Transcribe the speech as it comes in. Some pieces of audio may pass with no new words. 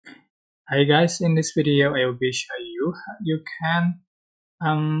Hi guys, in this video I will be showing you how you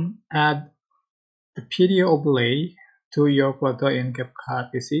can add the video overlay to your photo in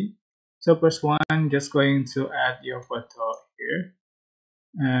CapCut. You see, so first one, just going to add your photo here,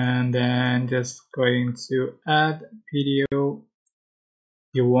 and then just going to add video.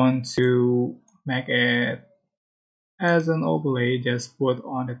 You want to make it as an overlay, just put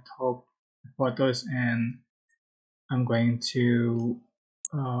on the top photos, and I'm going to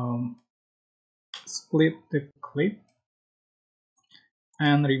split the clip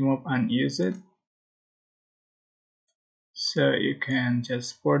and remove unused, so you can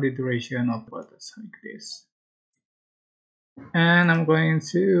just for the duration of photos like this. And I'm going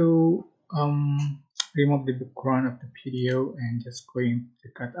to remove the background of the video and just going to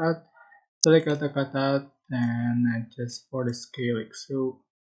cut out, select cut out, and just for the scale like so.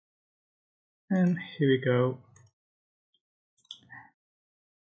 And here we go.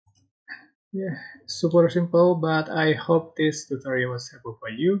 Yeah, super simple, but I hope this tutorial was helpful for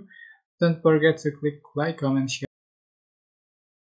you. Don't forget to click like, comment, share.